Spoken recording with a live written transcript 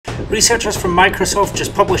Researchers from Microsoft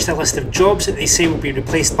just published a list of jobs that they say will be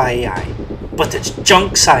replaced by AI. But it's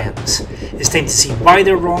junk science. It's time to see why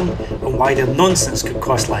they're wrong and why their nonsense could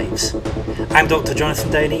cost lives. I'm Dr. Jonathan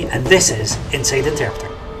Downey and this is Inside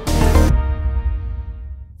Interpreting.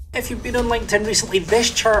 If you've been on LinkedIn recently, this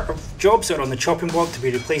chart of jobs that are on the chopping block to be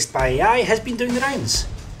replaced by AI has been doing the rounds.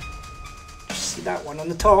 See that one on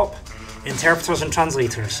the top? Interpreters and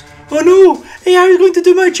translators. Oh no! AI is going to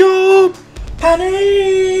do my job!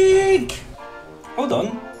 Panic! Hold on.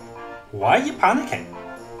 Why are you panicking?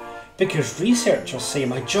 Because researchers say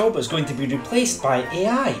my job is going to be replaced by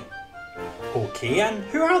AI. Okay, and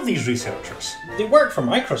who are these researchers? They work for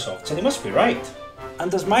Microsoft, so they must be right.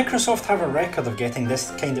 And does Microsoft have a record of getting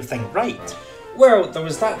this kind of thing right? Well, there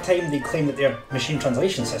was that time they claimed that their machine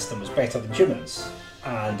translation system was better than humans,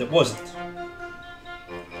 and it wasn't.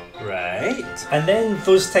 Right. And then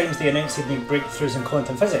those times they announced they'd make breakthroughs in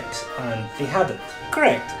quantum physics, and they hadn't.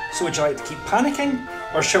 Correct. So would you like to keep panicking,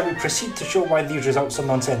 or shall we proceed to show why these results are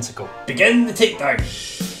nonsensical? Begin the takedown!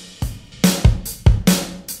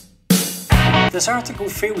 This article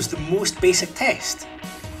fails the most basic test.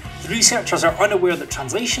 The researchers are unaware that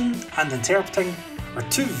translation and interpreting are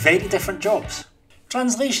two very different jobs.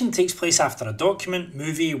 Translation takes place after a document,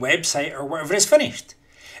 movie, website, or whatever is finished.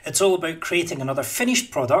 It's all about creating another finished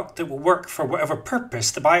product that will work for whatever purpose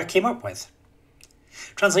the buyer came up with.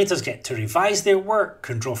 Translators get to revise their work,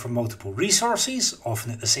 can draw from multiple resources,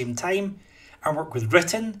 often at the same time, and work with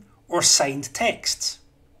written or signed texts.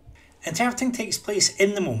 Interpreting takes place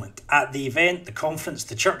in the moment, at the event, the conference,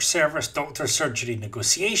 the church service, doctor's surgery,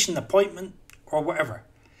 negotiation, appointment, or whatever.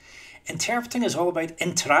 Interpreting is all about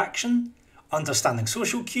interaction, understanding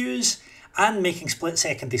social cues, and making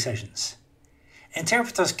split-second decisions.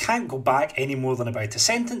 Interpreters can't go back any more than about a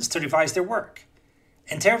sentence to revise their work.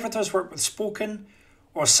 Interpreters work with spoken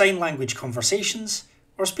or sign language conversations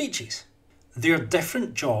or speeches. They are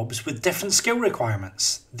different jobs with different skill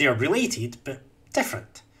requirements. They are related but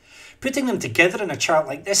different. Putting them together in a chart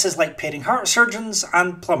like this is like pairing heart surgeons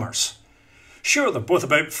and plumbers. Sure, they're both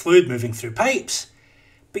about fluid moving through pipes,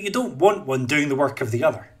 but you don't want one doing the work of the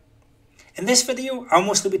other. In this video, I'll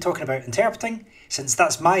mostly be talking about interpreting, since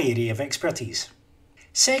that's my area of expertise.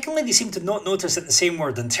 Secondly, they seem to not notice that the same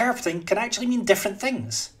word interpreting can actually mean different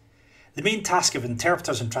things. The main task of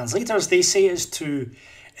interpreters and translators, they say, is to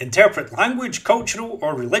interpret language, cultural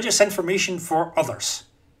or religious information for others.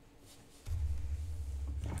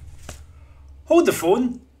 Hold the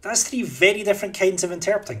phone, that's three very different kinds of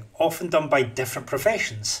interpreting, often done by different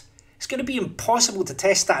professions. It's going to be impossible to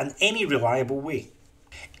test that in any reliable way.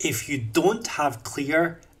 If you don't have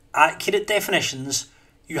clear, accurate definitions,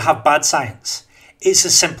 you have bad science. It's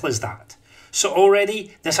as simple as that. So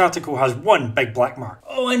already, this article has one big black mark.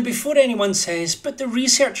 Oh, and before anyone says, but the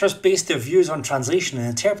researchers based their views on translation and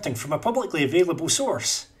interpreting from a publicly available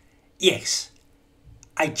source. Yes,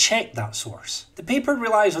 I checked that source. The paper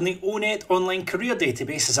relies on the ONET online career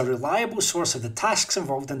database as a reliable source of the tasks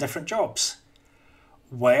involved in different jobs.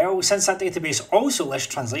 Well, since that database also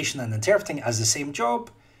lists translation and interpreting as the same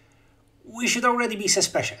job, we should already be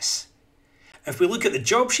suspicious. If we look at the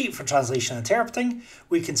job sheet for translation and interpreting,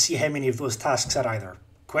 we can see how many of those tasks are either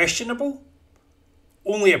questionable,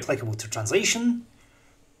 only applicable to translation,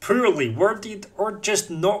 poorly worded, or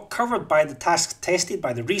just not covered by the tasks tested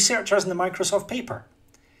by the researchers in the Microsoft paper.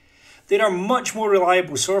 There are much more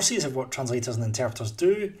reliable sources of what translators and interpreters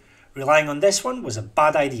do. Relying on this one was a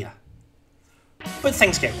bad idea. But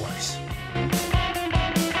things get worse.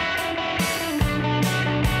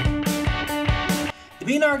 The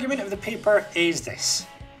main argument of the paper is this.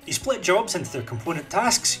 They split jobs into their component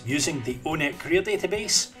tasks using the ONET career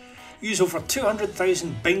database, use over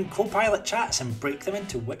 200,000 Bing Copilot chats and break them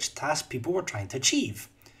into which task people were trying to achieve,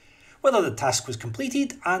 whether the task was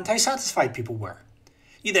completed and how satisfied people were.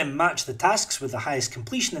 You then match the tasks with the highest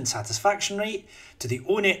completion and satisfaction rate to the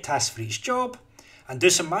ONET tasks for each job, and do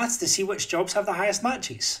some maths to see which jobs have the highest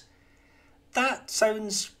matches. That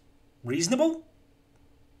sounds reasonable?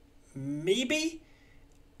 Maybe?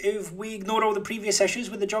 If we ignore all the previous issues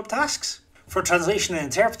with the job tasks. For translation and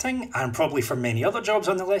interpreting, and probably for many other jobs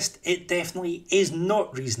on the list, it definitely is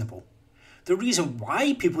not reasonable. The reason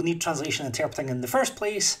why people need translation and interpreting in the first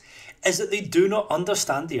place is that they do not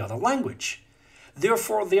understand the other language.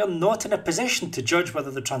 Therefore, they are not in a position to judge whether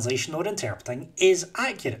the translation or interpreting is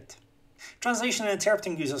accurate. Translation and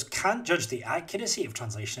interpreting users can't judge the accuracy of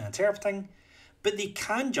translation and interpreting, but they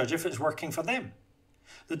can judge if it's working for them.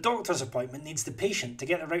 The doctor's appointment needs the patient to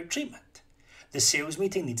get the right treatment. The sales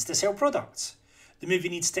meeting needs to sell products. The movie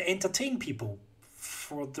needs to entertain people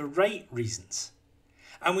for the right reasons.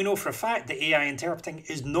 And we know for a fact that AI interpreting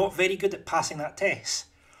is not very good at passing that test.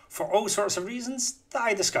 for all sorts of reasons that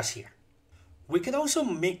I discuss here. We could also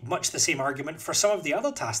make much the same argument for some of the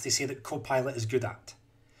other tasks they say that Copilot is good at.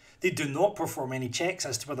 They do not perform any checks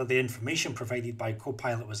as to whether the information provided by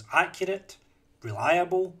Copilot was accurate,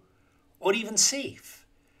 reliable, or even safe.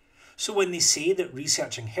 So when they say that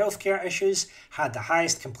researching healthcare issues had the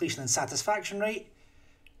highest completion and satisfaction rate,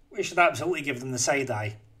 we should absolutely give them the side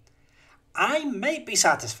eye. I might be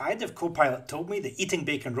satisfied if Copilot told me that eating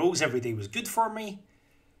bacon rolls every day was good for me,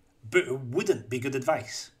 but it wouldn't be good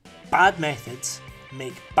advice. Bad methods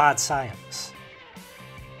make bad science.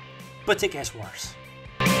 But it gets worse.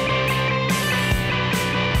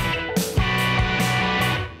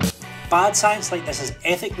 Bad science like this is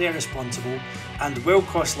ethically irresponsible and will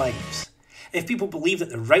cost lives. If people believe that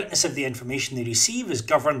the rightness of the information they receive is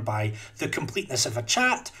governed by the completeness of a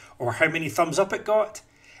chat or how many thumbs up it got,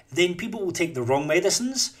 then people will take the wrong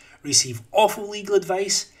medicines, receive awful legal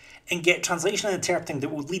advice, and get translation and interpreting that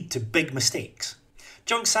will lead to big mistakes.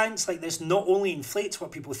 Junk science like this not only inflates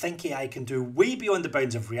what people think AI can do way beyond the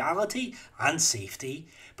bounds of reality and safety,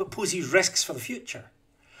 but poses risks for the future.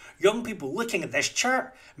 Young people looking at this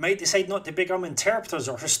chart might decide not to become interpreters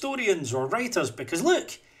or historians or writers because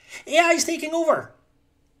look, AI is taking over.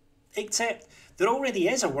 Except there already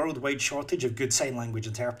is a worldwide shortage of good sign language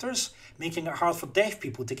interpreters, making it hard for deaf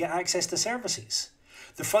people to get access to services.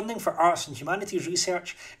 The funding for arts and humanities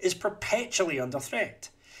research is perpetually under threat,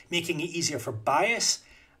 making it easier for bias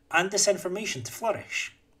and disinformation to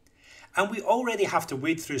flourish. And we already have to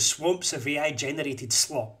wade through swamps of AI-generated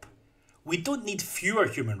slop. We don't need fewer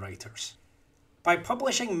human writers. By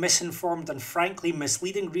publishing misinformed and frankly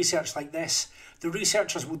misleading research like this, the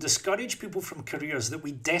researchers will discourage people from careers that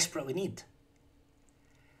we desperately need.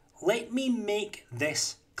 Let me make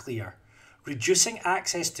this clear. Reducing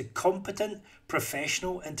access to competent,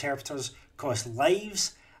 professional interpreters costs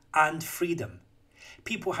lives and freedom.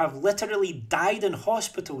 People have literally died in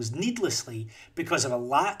hospitals needlessly because of a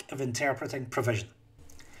lack of interpreting provision.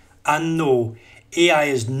 And no, AI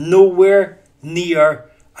is nowhere near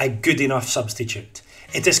a good enough substitute.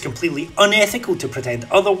 It is completely unethical to pretend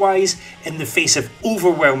otherwise in the face of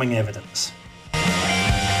overwhelming evidence.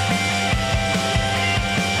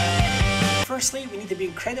 Firstly, we need to be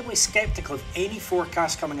incredibly sceptical of any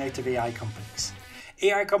forecast coming out of AI companies.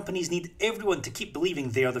 AI companies need everyone to keep believing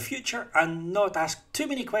they are the future and not ask too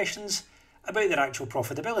many questions about their actual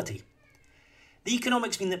profitability. The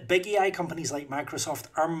economics mean that big AI companies like Microsoft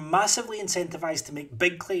are massively incentivized to make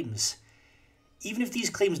big claims, even if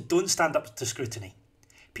these claims don't stand up to scrutiny.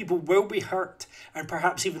 People will be hurt and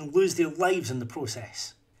perhaps even lose their lives in the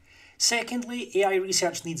process. Secondly, AI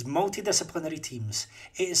research needs multidisciplinary teams.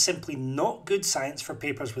 It is simply not good science for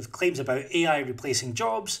papers with claims about AI replacing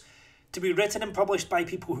jobs to be written and published by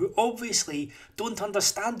people who obviously don't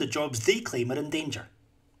understand the jobs they claim are in danger.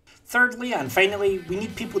 Thirdly and finally, we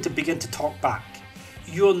need people to begin to talk back.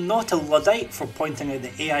 You're not a Luddite for pointing out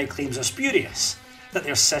that AI claims are spurious, that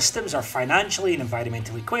their systems are financially and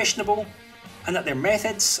environmentally questionable, and that their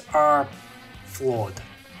methods are flawed.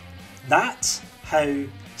 That's how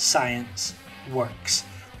science works.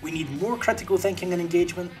 We need more critical thinking and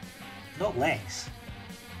engagement, not less.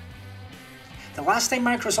 The last time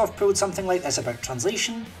Microsoft pulled something like this about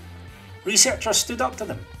translation, researchers stood up to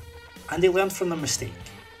them, and they learned from their mistake.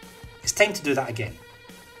 It's time to do that again.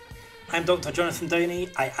 I'm Dr. Jonathan Downey,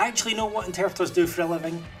 I actually know what interpreters do for a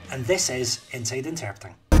living, and this is Inside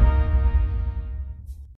Interpreting.